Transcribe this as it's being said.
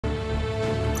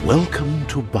Welcome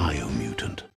to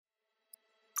Biomutant.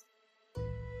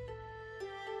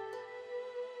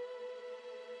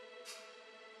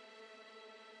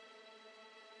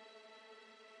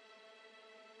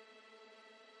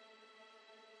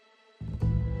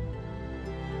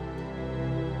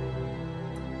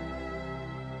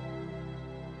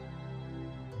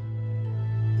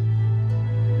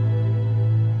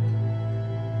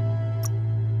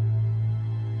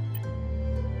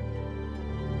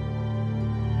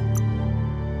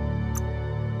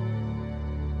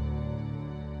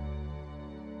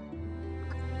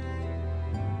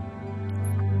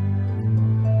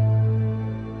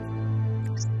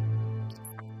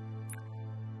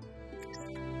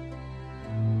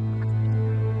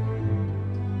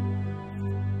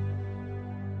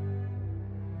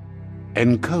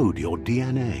 Encode your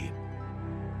DNA.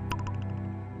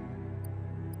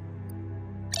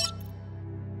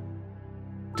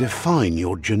 Define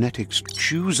your genetics.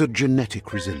 Choose a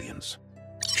genetic resilience.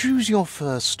 Choose your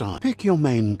first star. Pick your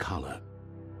main color.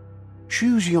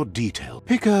 Choose your detail.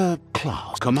 Pick a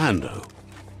class. Commando.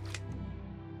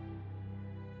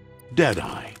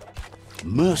 Deadeye.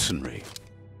 Mercenary.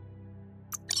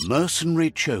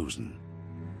 Mercenary chosen.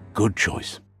 Good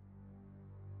choice.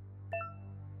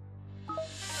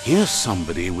 Here's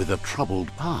somebody with a troubled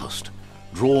past,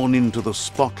 drawn into the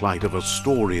spotlight of a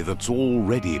story that's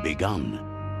already begun.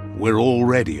 We're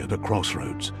already at a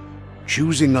crossroads.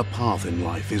 Choosing a path in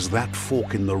life is that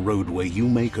fork in the road where you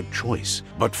make a choice.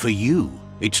 But for you,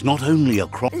 it's not only a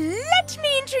cross. Let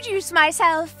me introduce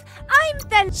myself.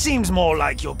 I'm the... Seems more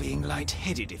like you're being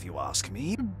light-headed, if you ask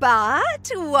me.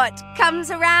 But what comes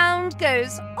around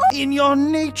goes... In your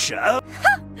nature...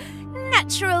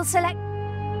 Natural select...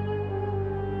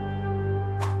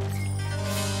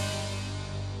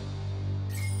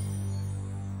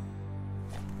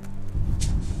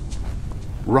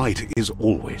 Right is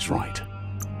always right.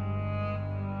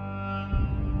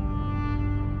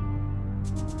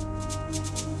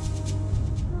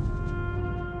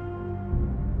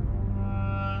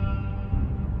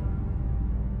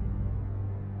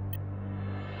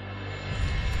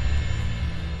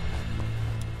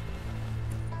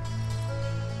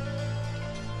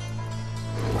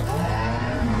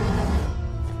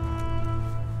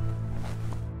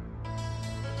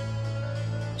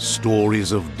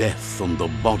 Stories of death and the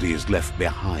bodies left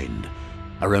behind,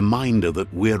 a reminder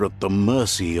that we're at the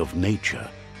mercy of nature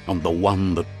and the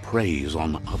one that preys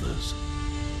on others.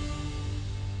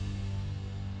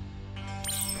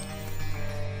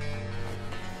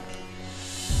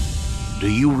 Do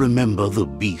you remember the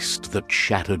beast that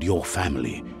shattered your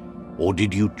family, or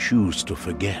did you choose to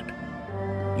forget?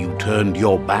 You turned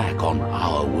your back on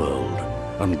our world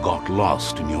and got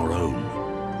lost in your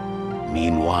own.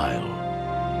 Meanwhile,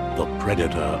 the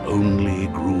predator only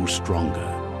grew stronger.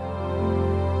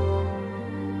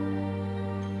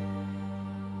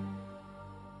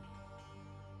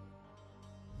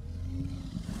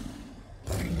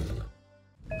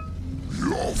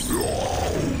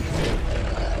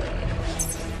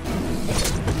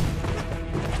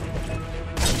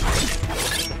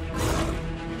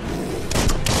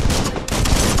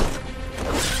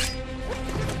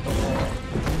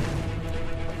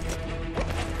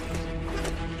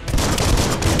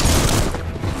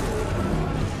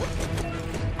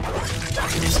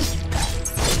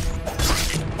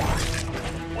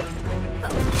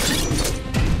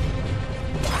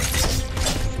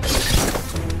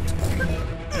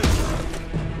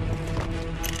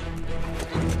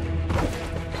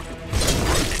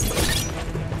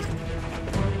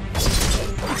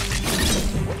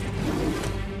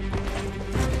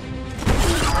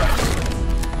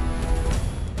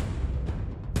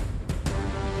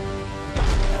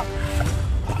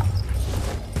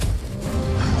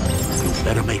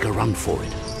 Better make a run for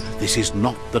it. This is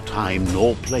not the time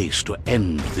nor place to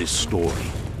end this story.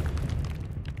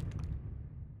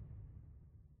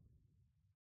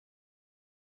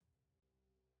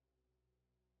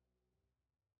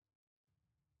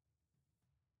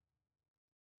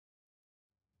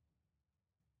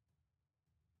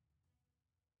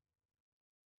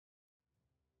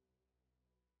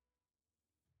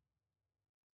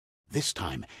 This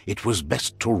time, it was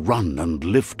best to run and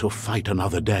live to fight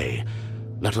another day.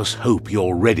 Let us hope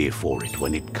you're ready for it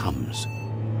when it comes.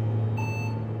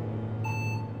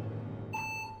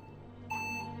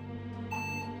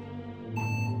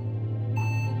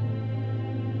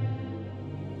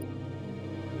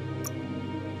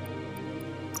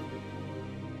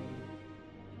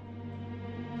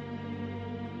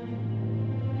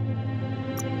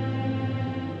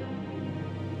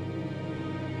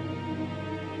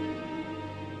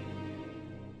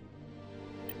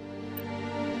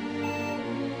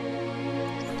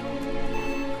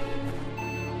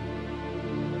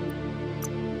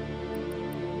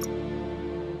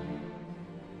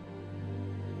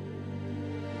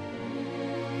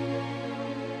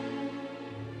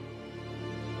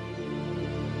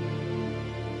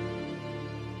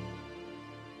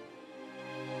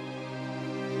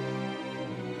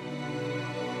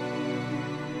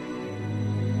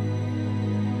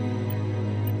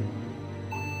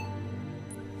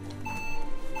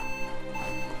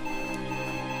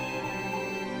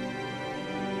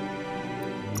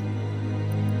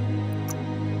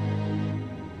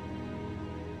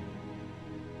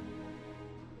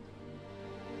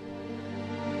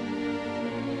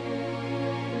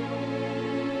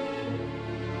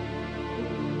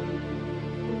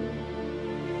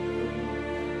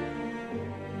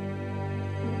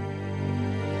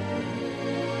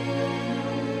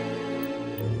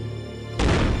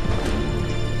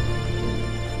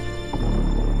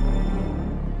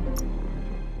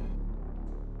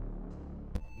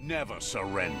 never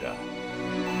surrender.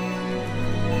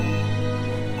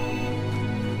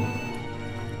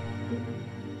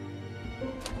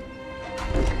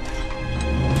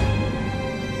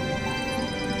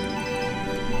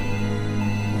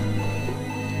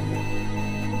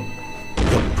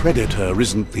 The predator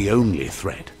isn't the only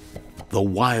threat. The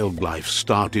wildlife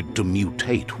started to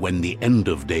mutate when the end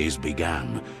of days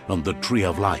began, and the tree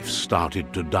of life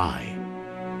started to die.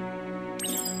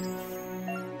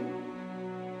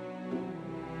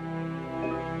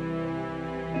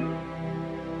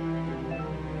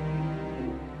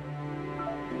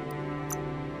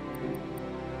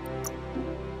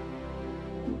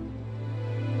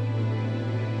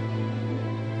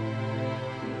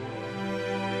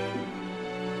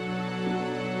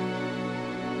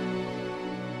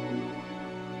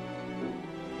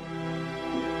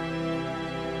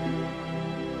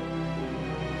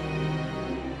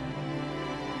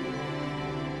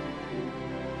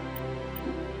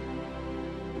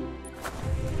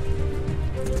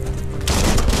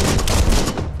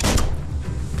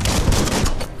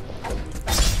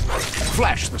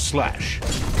 Flash the slash.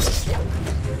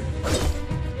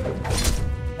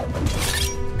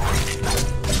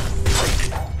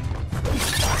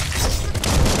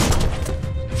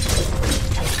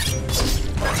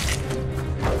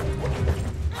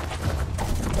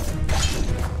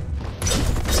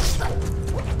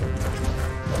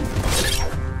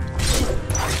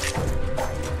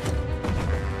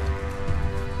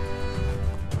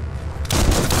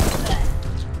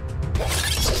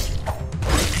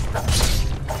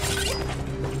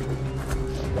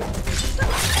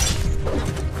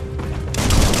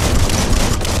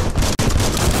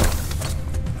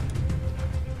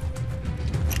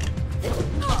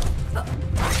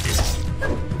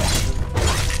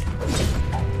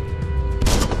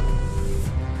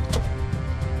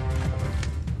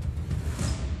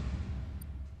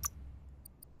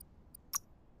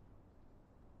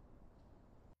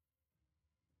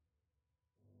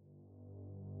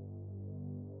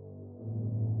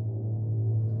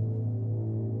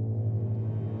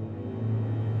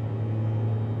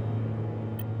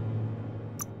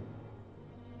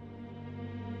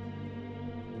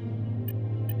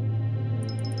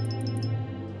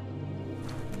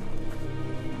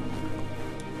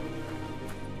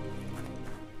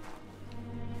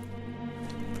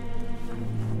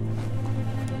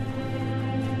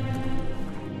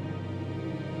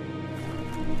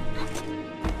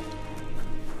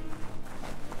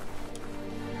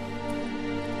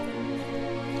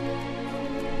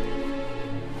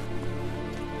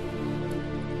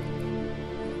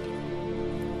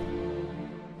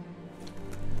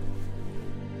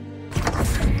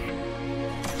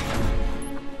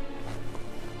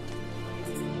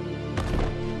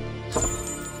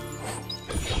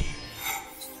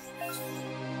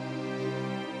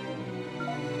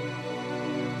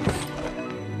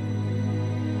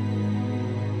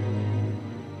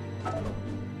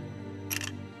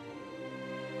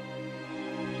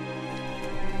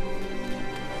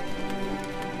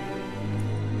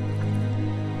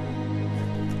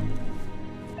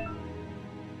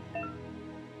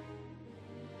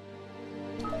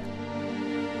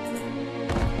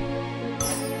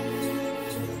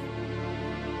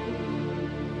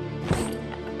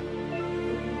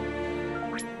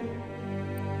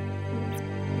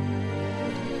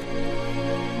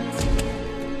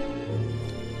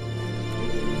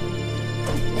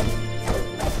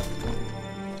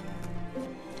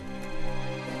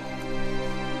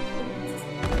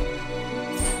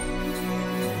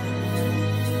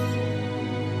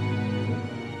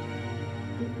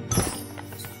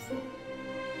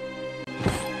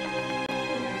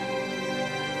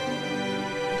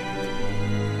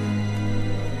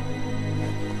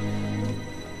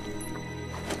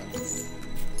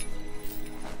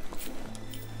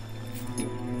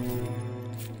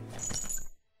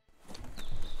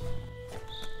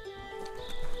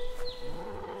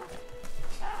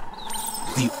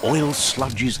 The oil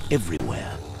sludges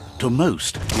everywhere. To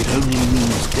most, it only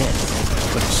means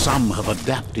death, but some have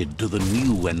adapted to the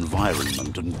new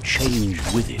environment and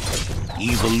changed with it.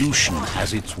 Evolution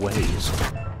has its ways.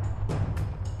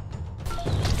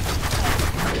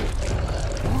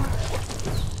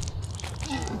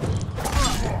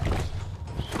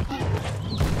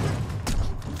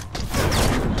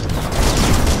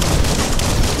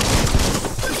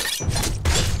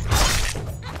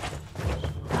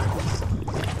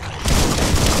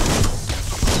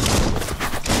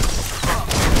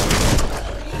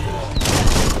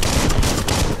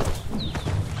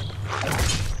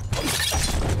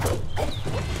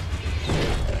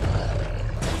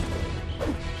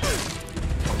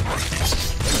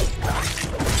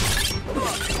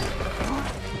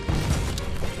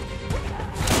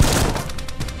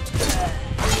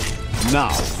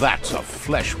 Now that's a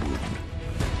flesh wound.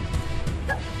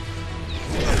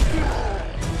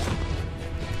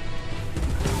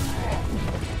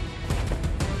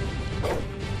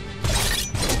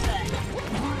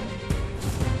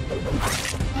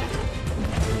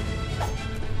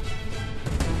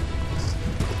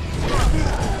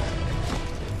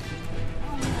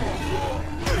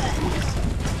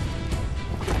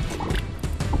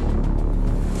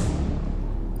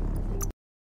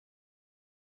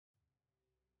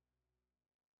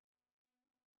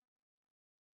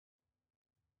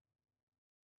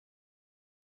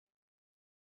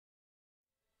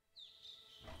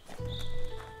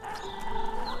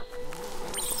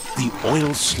 The oil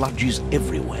sludges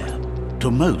everywhere. To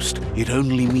most, it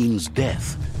only means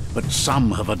death, but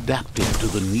some have adapted to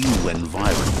the new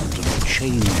environment and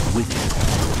changed with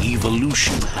it.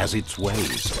 Evolution has its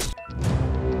ways.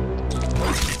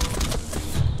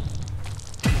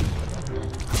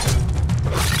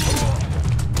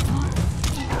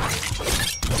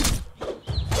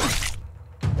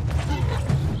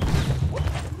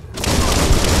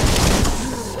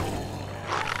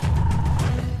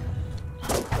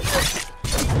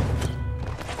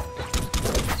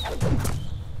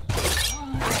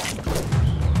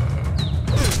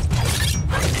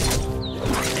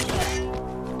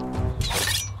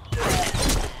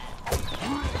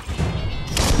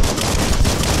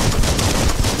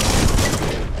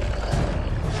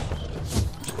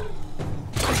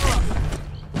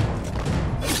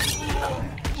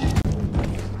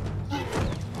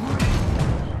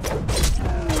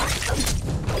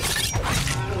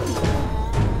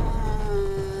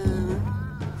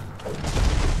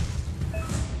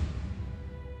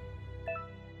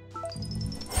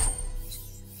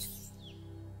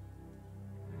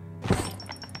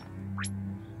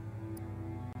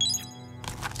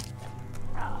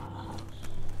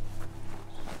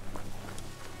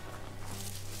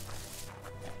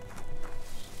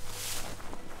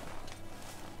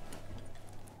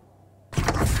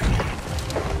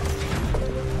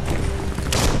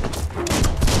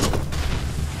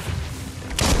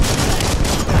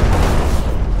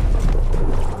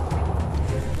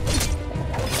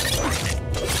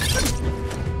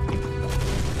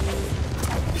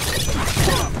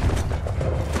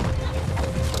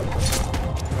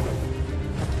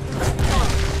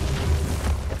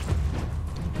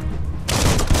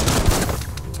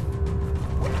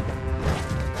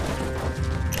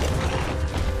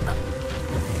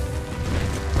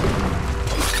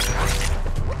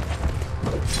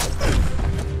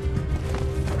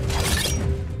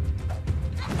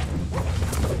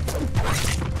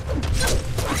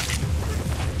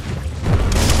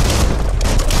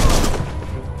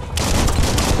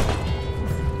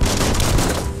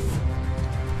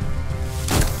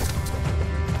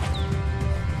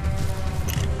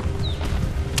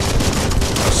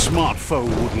 Smart foe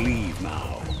would leave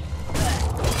now.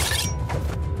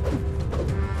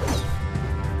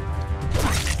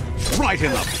 Right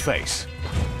in the face.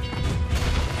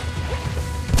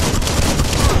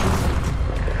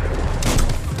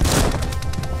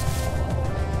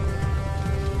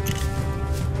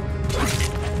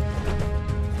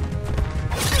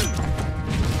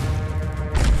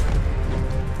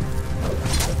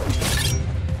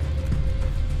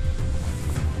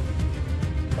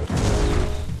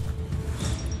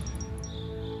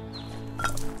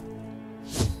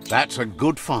 That's a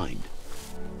good find.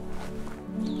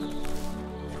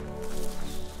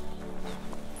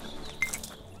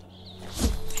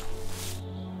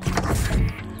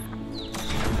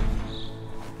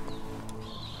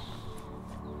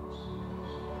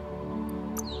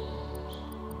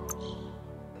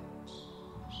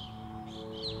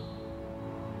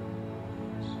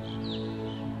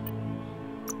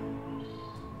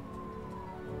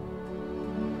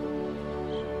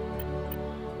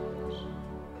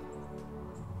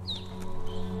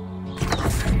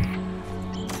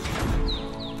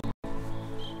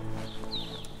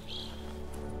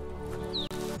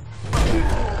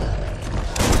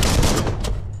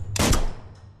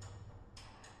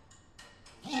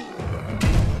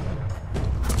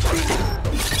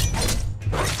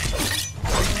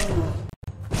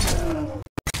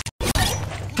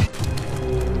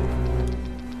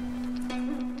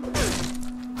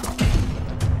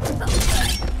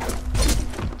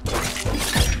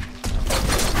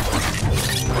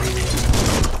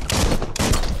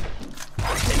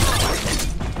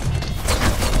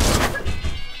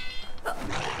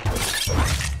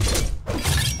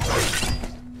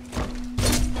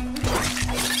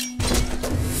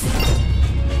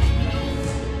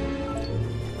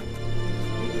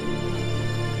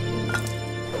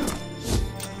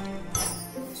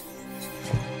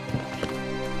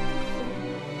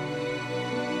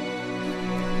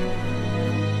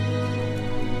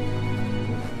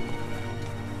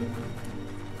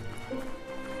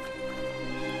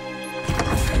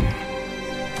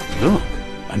 Look,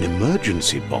 an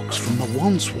emergency box from the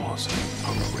once was.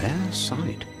 A rare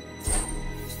sight.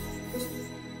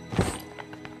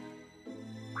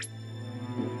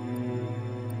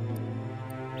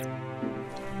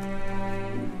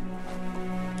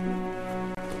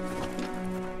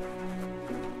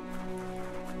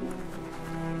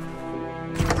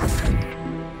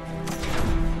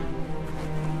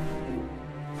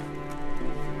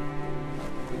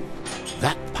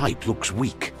 That pipe looks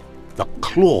weak. The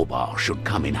claw bar should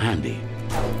come in handy.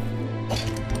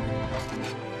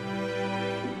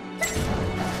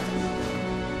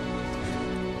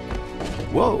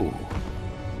 Whoa!